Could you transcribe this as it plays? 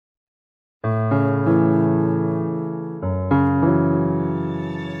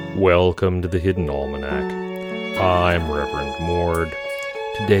Welcome to the Hidden Almanac. I'm Reverend Mord.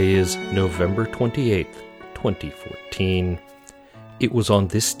 Today is November 28th, 2014. It was on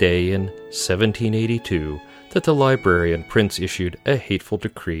this day in 1782 that the librarian prince issued a hateful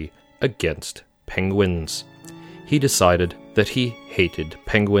decree against penguins. He decided that he hated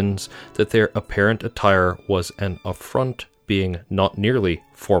penguins, that their apparent attire was an affront, being not nearly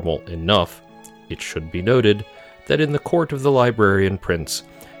formal enough. It should be noted that in the court of the librarian prince,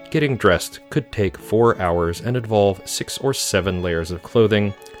 getting dressed could take 4 hours and involve 6 or 7 layers of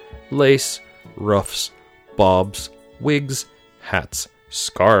clothing, lace, ruffs, bobs, wigs, hats,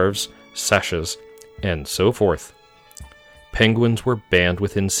 scarves, sashes, and so forth. Penguins were banned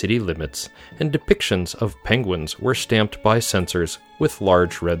within city limits, and depictions of penguins were stamped by censors with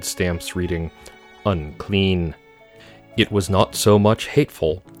large red stamps reading, "Unclean." It was not so much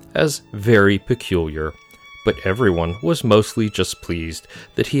hateful as very peculiar, but everyone was mostly just pleased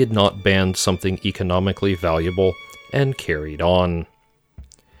that he had not banned something economically valuable and carried on.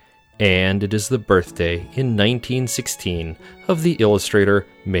 And it is the birthday in 1916 of the illustrator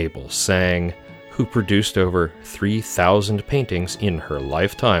Mabel Sang, who produced over 3,000 paintings in her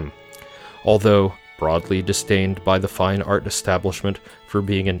lifetime. Although broadly disdained by the fine art establishment for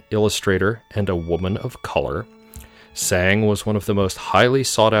being an illustrator and a woman of color, Sang was one of the most highly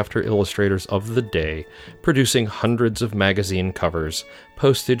sought-after illustrators of the day, producing hundreds of magazine covers,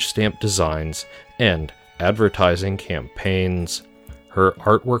 postage stamp designs, and advertising campaigns. Her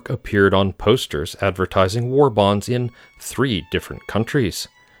artwork appeared on posters advertising war bonds in 3 different countries.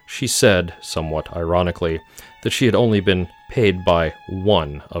 She said, somewhat ironically, that she had only been paid by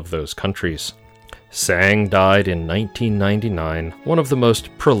one of those countries. Sang died in 1999, one of the most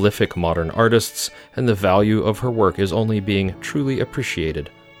prolific modern artists, and the value of her work is only being truly appreciated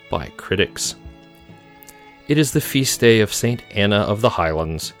by critics. It is the feast day of St. Anna of the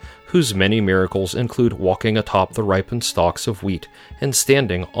Highlands, whose many miracles include walking atop the ripened stalks of wheat and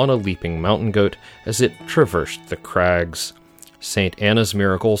standing on a leaping mountain goat as it traversed the crags. St. Anna's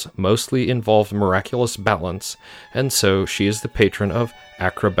miracles mostly involve miraculous balance, and so she is the patron of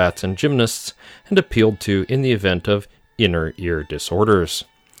acrobats and gymnasts, and appealed to in the event of inner ear disorders.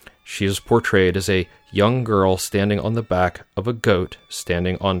 She is portrayed as a young girl standing on the back of a goat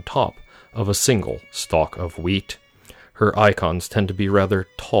standing on top of a single stalk of wheat. Her icons tend to be rather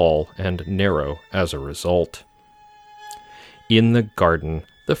tall and narrow as a result. In the garden,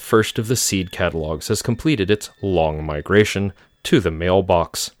 the first of the seed catalogues has completed its long migration to the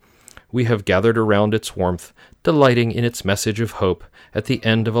mailbox. We have gathered around its warmth, delighting in its message of hope at the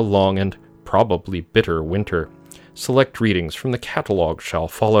end of a long and probably bitter winter. Select readings from the catalog shall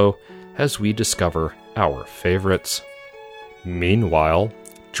follow as we discover our favorites. Meanwhile,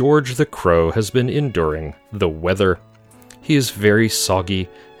 George the Crow has been enduring the weather. He is very soggy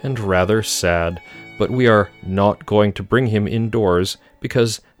and rather sad, but we are not going to bring him indoors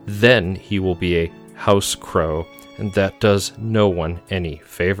because then he will be a house crow, and that does no one any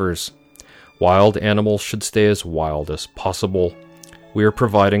favors. Wild animals should stay as wild as possible. We are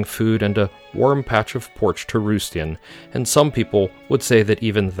providing food and a warm patch of porch to roost in, and some people would say that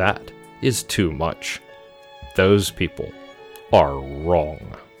even that is too much. Those people are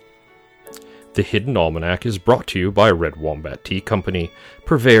wrong. The Hidden Almanac is brought to you by Red Wombat Tea Company,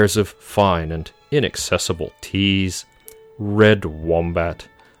 purveyors of fine and inaccessible teas. Red Wombat,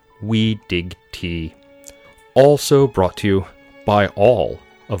 we dig tea. Also brought to you by all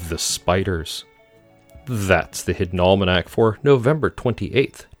of the spiders. That's the Hidden Almanac for November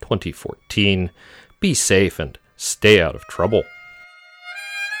 28th, 2014. Be safe and stay out of trouble.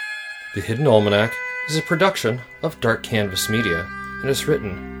 The Hidden Almanac is a production of Dark Canvas Media and is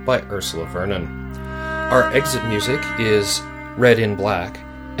written by Ursula Vernon. Our exit music is Red in Black,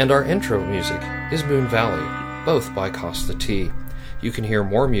 and our intro music is Moon Valley, both by Costa T. You can hear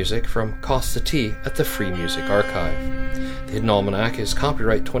more music from Costa T at the Free Music Archive. The Hidden Almanac is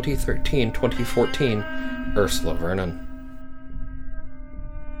copyright 2013-2014, Ursula Vernon.